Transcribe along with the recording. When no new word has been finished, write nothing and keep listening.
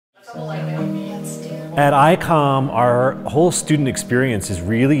At ICOM, our whole student experience is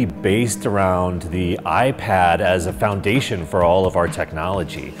really based around the iPad as a foundation for all of our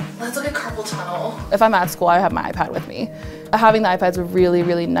technology. Let's look at carpal tunnel. If I'm at school, I have my iPad with me. Having the iPad is a really,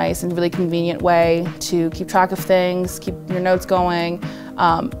 really nice and really convenient way to keep track of things, keep your notes going,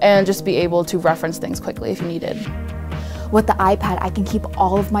 and just be able to reference things quickly if you needed. With the iPad, I can keep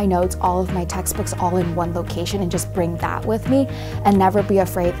all of my notes, all of my textbooks all in one location and just bring that with me and never be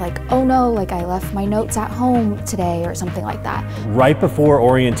afraid like, oh no, like I left my notes at home today or something like that. Right before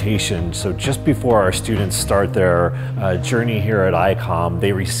orientation, so just before our students start their journey here at ICOM,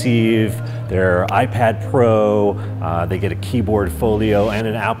 they receive their iPad Pro, they get a Keyboard Folio and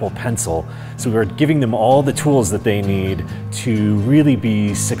an Apple Pencil. So we're giving them all the tools that they need to really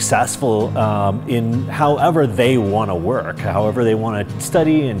be successful in however they want to work, however they want to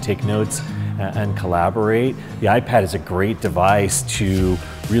study and take notes and collaborate. The iPad is a great device to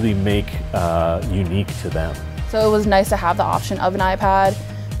really make unique to them. So it was nice to have the option of an iPad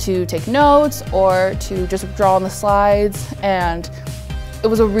to take notes or to just draw on the slides, and it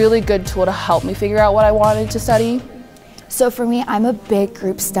was a really good tool to help me figure out what I wanted to study. So for me, I'm a big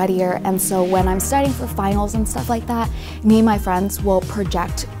group studier, and so when I'm studying for finals and stuff like that, me and my friends will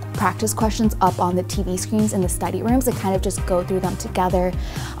project practice questions up on the TV screens in the study rooms and kind of just go through them together.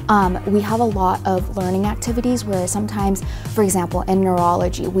 We have a lot of learning activities where sometimes, for example, in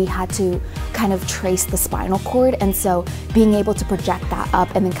neurology, we had to kind of trace the spinal cord, and so being able to project that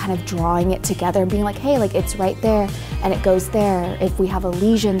up and then kind of drawing it together and being like, hey, like it's right there and it goes there. If we have a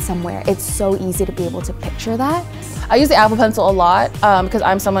lesion somewhere, it's so easy to be able to picture that. I use the Apple Pencil a lot because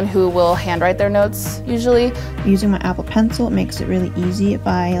I'm someone who will handwrite their notes usually. Using my Apple Pencil, it makes it really easy if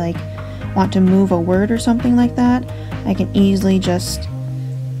I want to move a word or something like that. I can easily just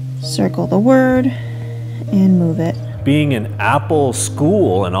circle the word and move it. Being an Apple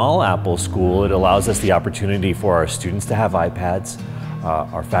school, an all Apple school, it allows us the opportunity for our students to have iPads.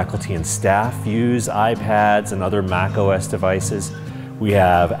 Our faculty and staff use iPads and other macOS devices. We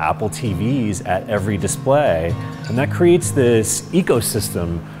have Apple TVs at every display, and that creates this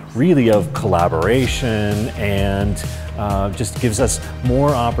ecosystem really of collaboration and just gives us more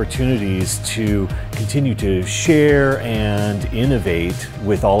opportunities to continue to share and innovate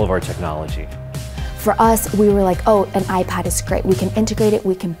with all of our technology. For us, we were like, oh, an iPad is great. We can integrate it,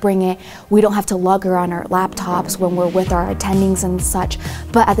 we can bring it. We don't have to lug around our laptops when we're with our attendings and such.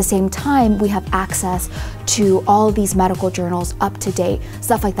 But at the same time, we have access to all of these medical journals up to date,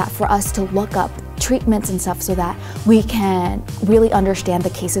 stuff like that for us to look up treatments and stuff so that we can really understand the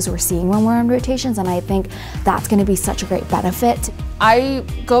cases we're seeing when we're on rotations, and I think that's going to be such a great benefit. I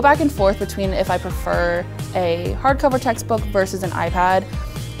go back and forth between if I prefer a hardcover textbook versus an iPad,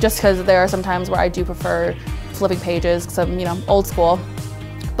 just because there are some times where I do prefer flipping pages because I'm, old school.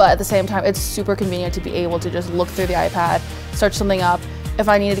 But at the same time, it's super convenient to be able to just look through the iPad, search something up. If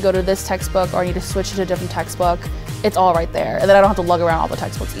I needed to go to this textbook or I need to switch to a different textbook, it's all right there. And then I don't have to lug around all the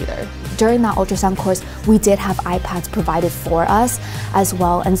textbooks either. During that ultrasound course, we did have iPads provided for us as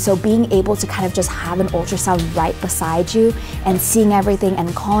well. And so being able to kind of just have an ultrasound right beside you and seeing everything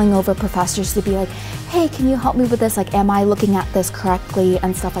and calling over professors to be like, hey, can you help me with this? Like, am I looking at this correctly?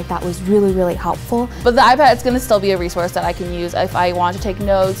 And stuff like that was really, really helpful. But the iPad is going to still be a resource that I can use if I want to take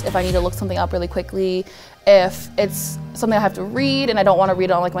notes, if I need to look something up really quickly, if it's something I have to read and I don't want to read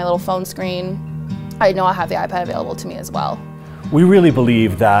it on my little phone screen. I know I have the iPad available to me as well. We really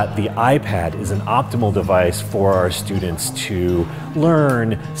believe that the iPad is an optimal device for our students to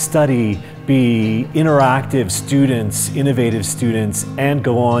learn, study, be interactive students, innovative students, and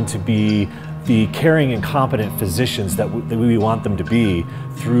go on to be the caring and competent physicians that we want them to be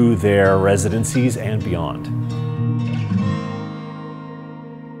through their residencies and beyond.